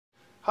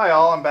Hi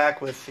all, I'm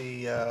back with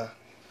the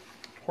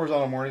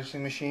horizontal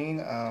mortising machine.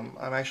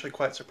 I'm actually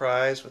quite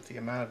surprised with the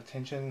amount of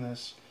attention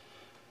this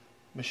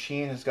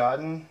machine has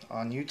gotten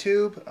on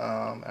YouTube.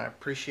 I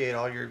appreciate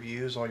all your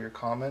views, all your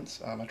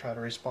comments. I try to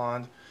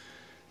respond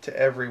to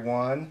every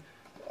one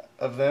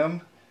of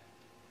them.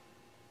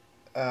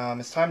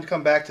 It's time to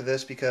come back to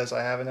this because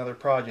I have another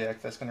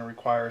project that's going to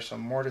require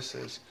some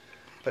mortises.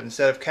 But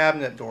instead of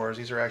cabinet doors,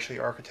 these are actually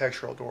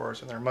architectural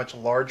doors, and they're much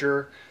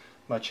larger,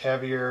 much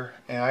heavier,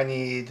 and I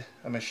need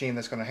a machine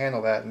that's going to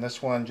handle that, and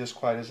this one just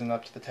quite isn't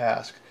up to the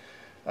task.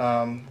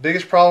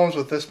 Biggest problems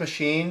with this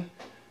machine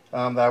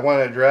that I want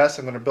to address,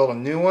 I'm going to build a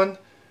new one.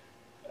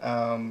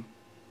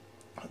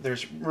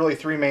 There's really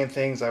three main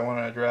things I want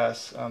to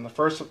address. The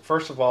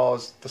first of all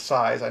is the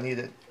size. I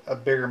need a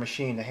bigger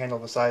machine to handle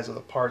the size of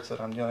the parts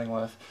that I'm dealing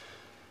with.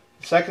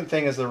 The second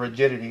thing is the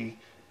rigidity.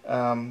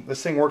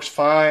 This thing works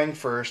fine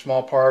for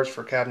small parts,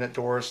 for cabinet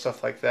doors,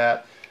 stuff like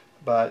that,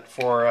 but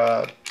for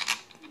a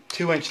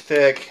 2-inch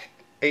thick,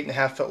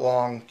 8.5 foot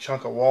long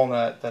chunk of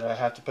walnut that I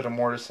have to put a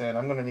mortise in,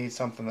 I'm going to need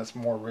something that's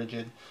more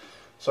rigid.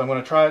 So I'm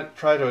going to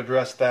try to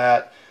address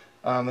that.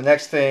 The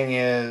next thing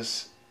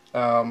is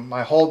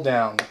my hold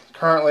down.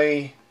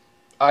 Currently,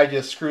 I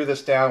just screw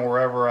this down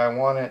wherever I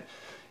want it.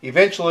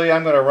 Eventually,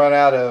 I'm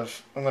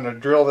going to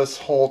drill this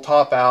whole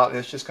top out, and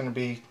it's just going to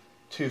be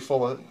too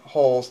full of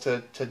holes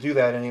to do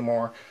that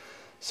anymore.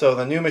 So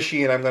the new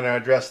machine, I'm going to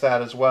address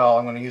that as well.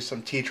 I'm going to use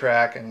some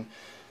T-track and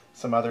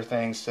some other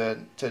things to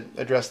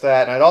address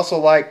that. And I'd also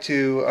like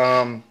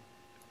to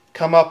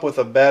come up with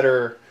a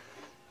better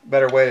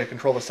way to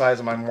control the size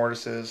of my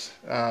mortises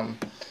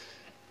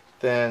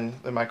than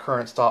my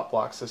current stop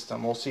block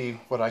system. We'll see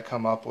what I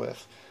come up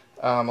with.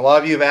 A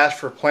lot of you have asked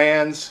for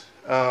plans.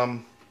 I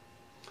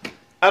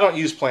don't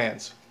use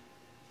plans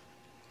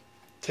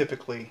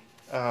typically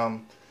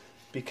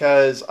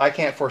because I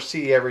can't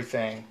foresee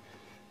everything.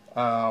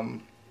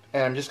 And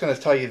I'm just going to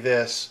tell you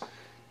this: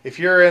 if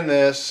you're in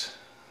this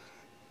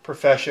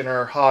profession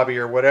or hobby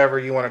or whatever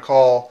you want to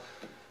call,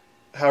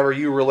 however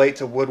you relate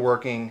to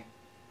woodworking,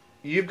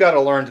 you've got to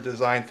learn to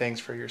design things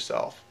for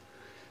yourself.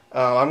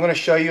 I'm going to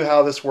show you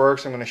how this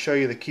works. I'm going to show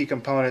you the key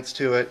components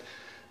to it.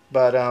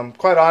 But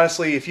quite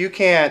honestly, if you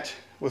can't,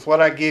 with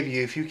what I give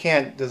you, if you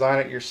can't design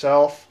it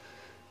yourself,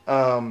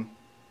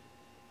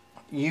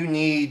 you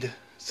need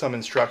some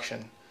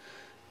instruction.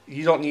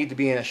 You don't need to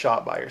be in a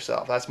shop by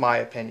yourself. That's my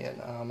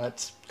opinion.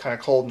 That's kind of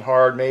cold and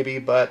hard maybe,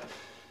 but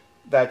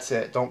that's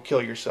it. Don't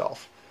kill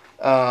yourself.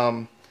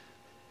 A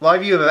lot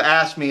of you have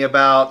asked me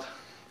about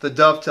the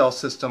dovetail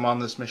system on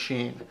this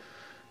machine.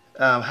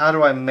 How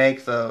do I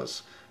make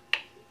those?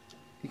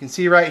 You can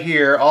see right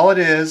here, all it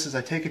is I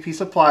take a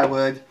piece of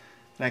plywood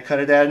and I cut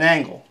it at an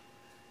angle,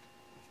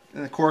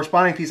 and the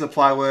corresponding piece of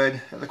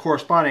plywood at the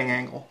corresponding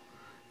angle.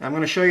 And I'm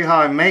going to show you how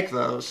I make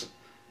those,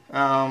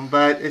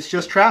 but it's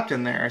just trapped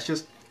in there. It's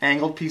just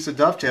angled piece of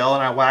dovetail,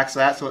 and I wax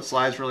that so it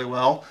slides really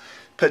well.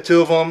 Put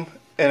two of them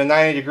in a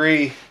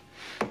 90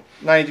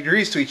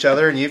 degrees to each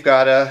other, and you've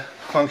got a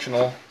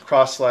functional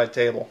cross slide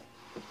table.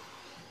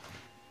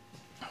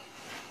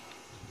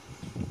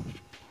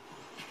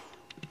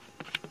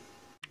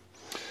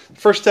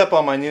 First step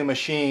on my new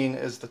machine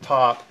is the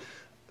top.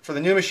 For the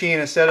new machine,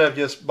 instead of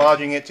just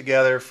bodging it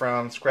together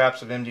from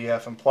scraps of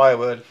MDF and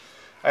plywood,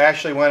 I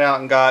actually went out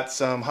and got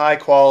some high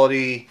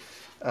quality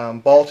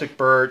Baltic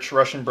birch,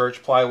 Russian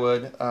birch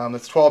plywood.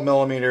 It's 12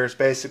 millimeters,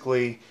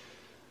 basically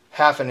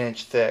half an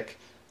inch thick.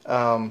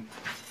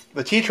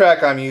 The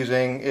T-track I'm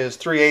using is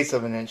 3/8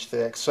 of an inch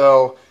thick,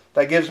 so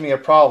that gives me a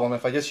problem.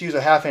 If I just use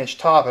a half-inch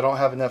top, I don't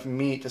have enough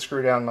meat to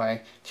screw down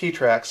my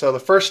T-track. So the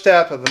first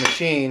step of the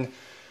machine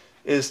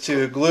is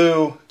to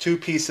glue two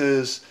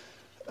pieces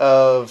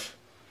of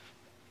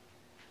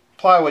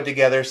plywood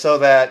together so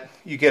that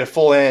you get a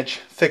full inch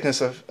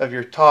thickness of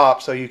your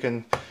top, so you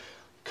can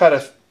cut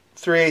a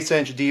 3/8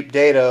 inch deep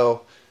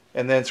dado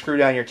and then screw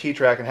down your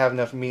T-track and have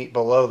enough meat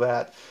below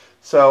that.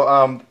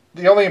 So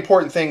the only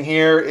important thing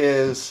here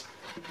is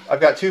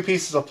I've got two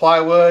pieces of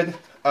plywood.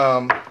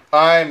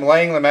 I'm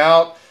laying them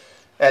out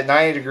at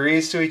 90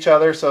 degrees to each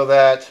other so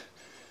that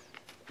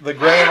the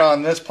grain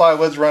on this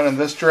plywood's running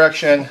this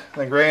direction,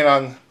 and the grain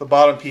on the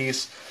bottom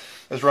piece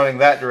is running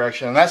that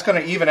direction. And that's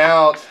going to even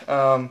out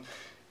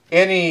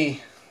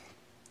any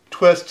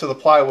twist to the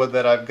plywood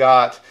that I've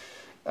got.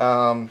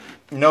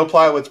 No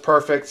plywood's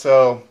perfect,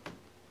 so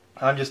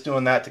I'm just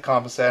doing that to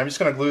compensate. I'm just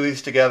going to glue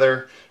these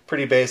together,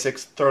 pretty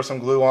basics, throw some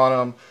glue on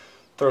them,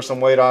 throw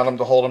some weight on them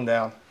to hold them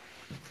down.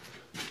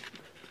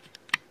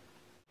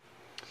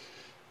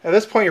 At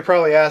this point you're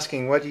probably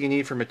asking, what do you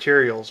need for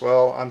materials?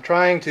 Well, I'm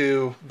trying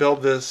to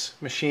build this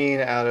machine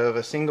out of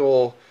a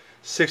single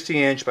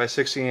 60-inch by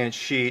 60-inch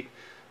sheet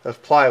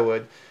of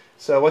plywood.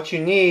 So what you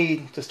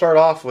need to start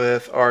off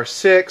with are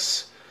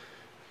 6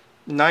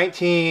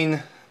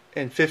 19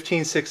 and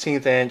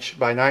 15/16 inch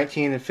by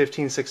 19 and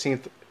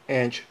 15/16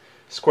 inch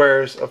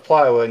squares of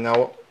plywood.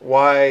 Now,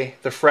 why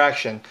the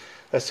fraction?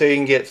 Let's say you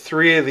can get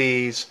 3 of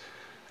these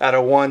out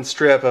of one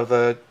strip of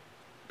the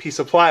piece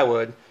of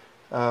plywood,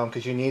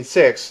 because you need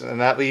 6, and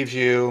that leaves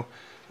you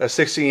a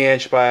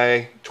 60-inch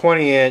by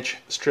 20-inch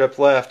strip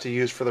left to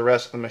use for the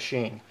rest of the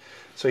machine.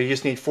 So you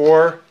just need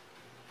 4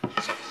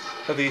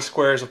 of these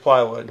squares of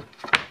plywood,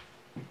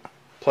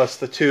 plus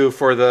the 2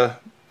 for the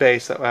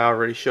base that I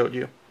already showed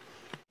you.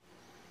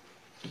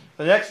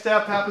 The next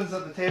step happens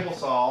at the table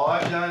saw. All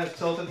I've done is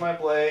tilted my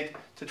blade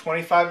to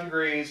 25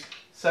 degrees,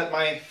 set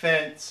my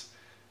fence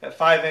at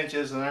 5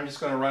 inches, and I'm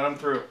just going to run them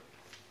through.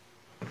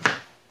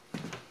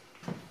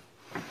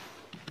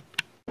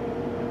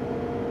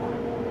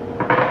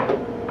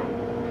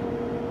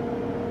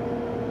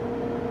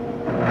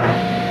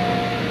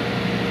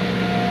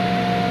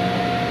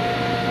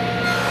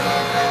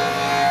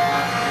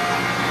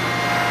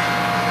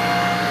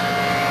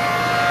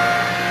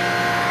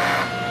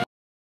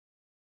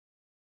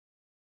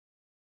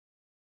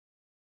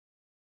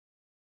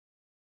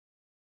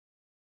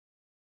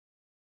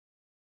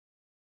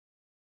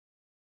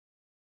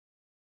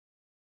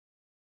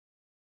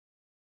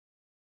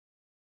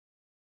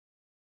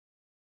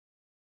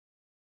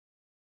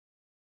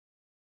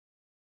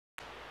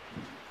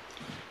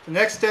 The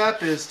next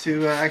step is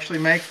to actually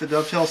make the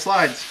dovetail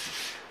slides.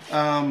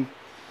 All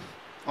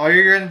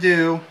you're going to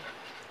do,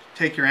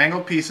 take your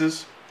angled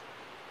pieces,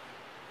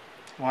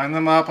 line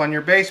them up on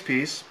your base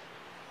piece,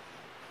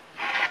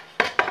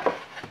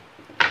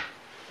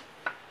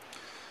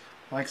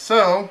 like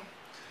so,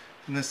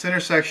 and this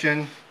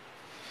intersection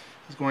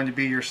is going to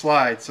be your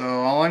slide.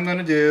 So all I'm going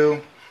to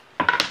do,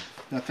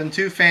 nothing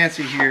too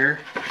fancy here,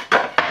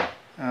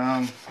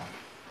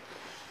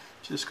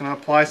 just going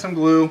to apply some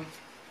glue.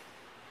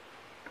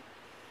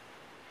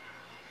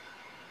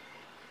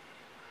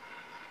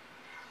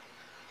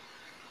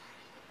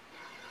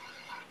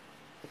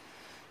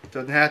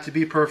 Doesn't have to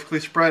be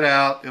perfectly spread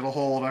out. It'll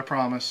hold, I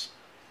promise.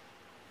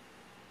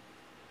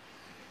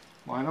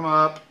 Line them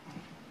up.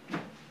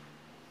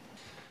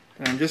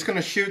 And I'm just going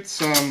to shoot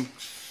some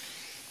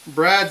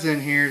brads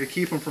in here to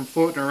keep them from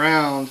floating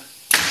around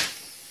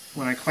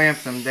when I clamp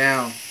them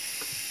down.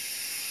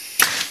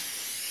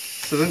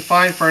 This isn't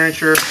fine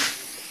furniture.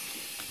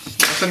 There's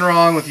nothing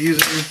wrong with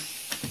using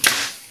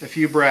a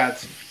few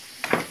brads.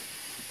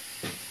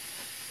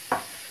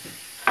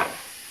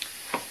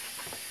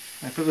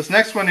 I put this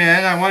next one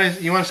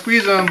in. You want to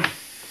squeeze them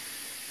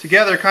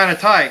together kind of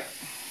tight.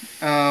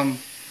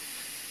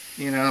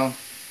 You know,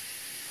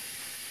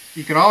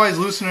 you can always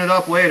loosen it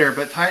up later,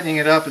 but tightening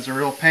it up is a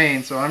real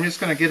pain. So I'm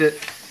just going to get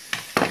it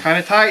kind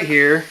of tight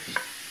here.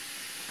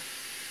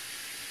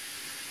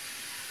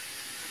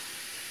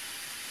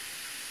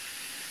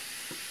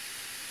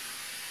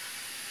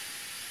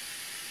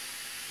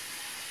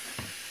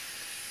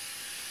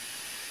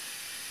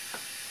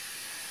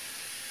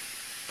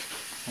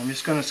 I'm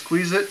just going to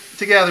squeeze it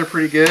together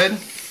pretty good.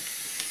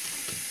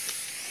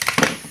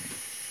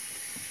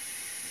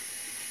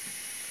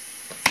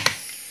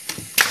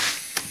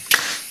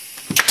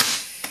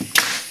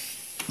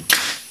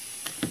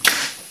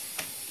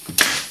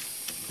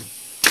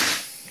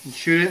 And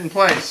shoot it in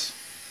place.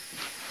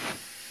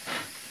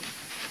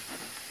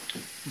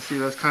 You see,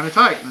 that's kind of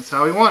tight. That's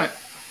how we want it.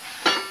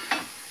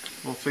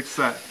 We'll fix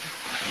that.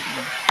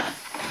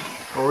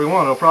 Or we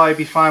won't. It'll probably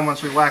be fine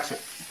once we wax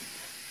it.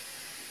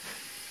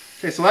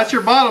 Okay, so that's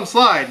your bottom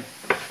slide.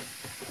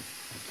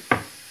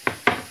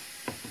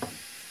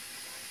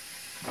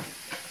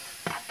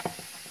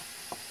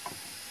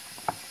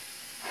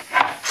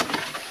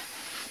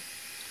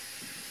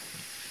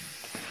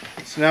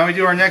 So now we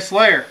do our next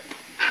layer.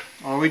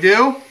 All we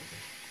do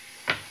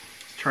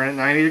is turn it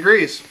 90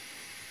 degrees.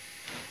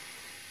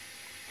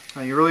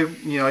 Now you really,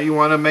 you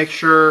want to make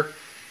sure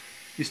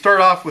you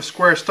start off with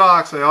square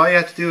stock, so all you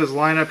have to do is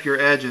line up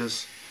your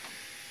edges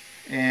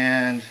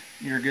and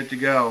you're good to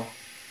go.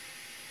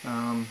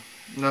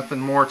 Nothing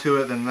more to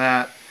it than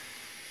that.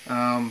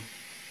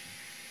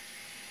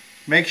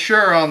 Make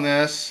sure on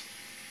this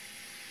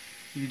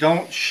you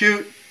don't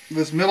shoot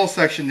this middle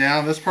section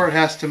down. This part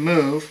has to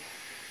move,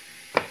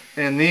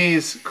 and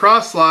these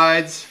cross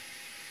slides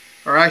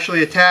are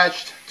actually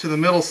attached to the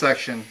middle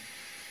section,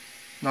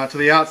 not to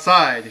the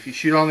outside. If you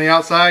shoot on the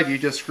outside, you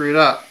just screwed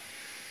up.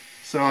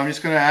 So I'm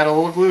just going to add a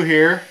little glue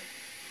here.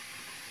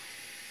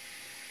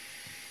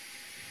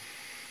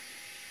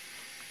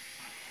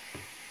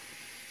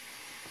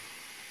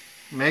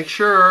 Make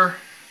sure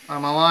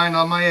I'm aligned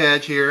on my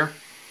edge here.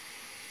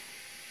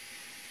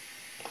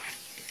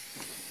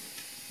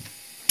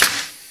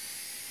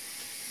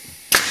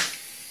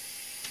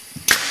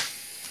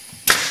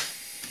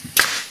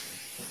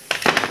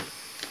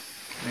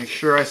 Make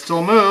sure I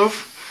still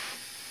move.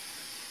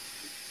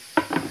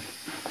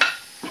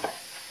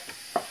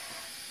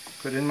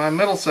 Put in my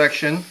middle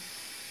section.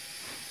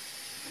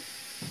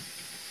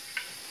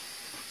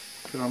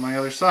 Put on my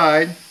other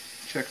side.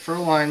 Check for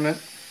alignment.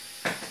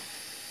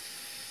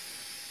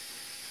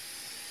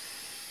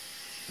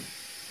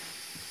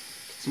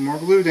 Some more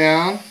glue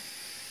down.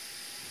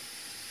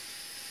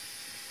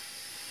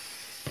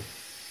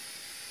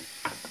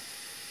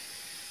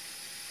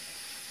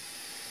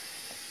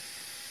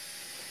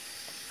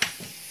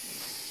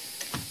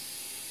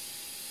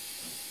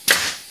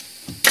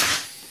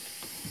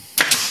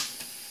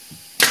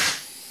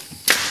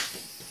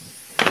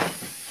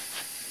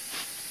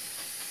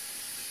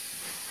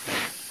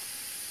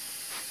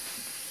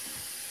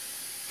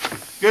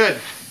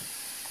 Good.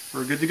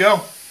 We're good to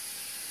go.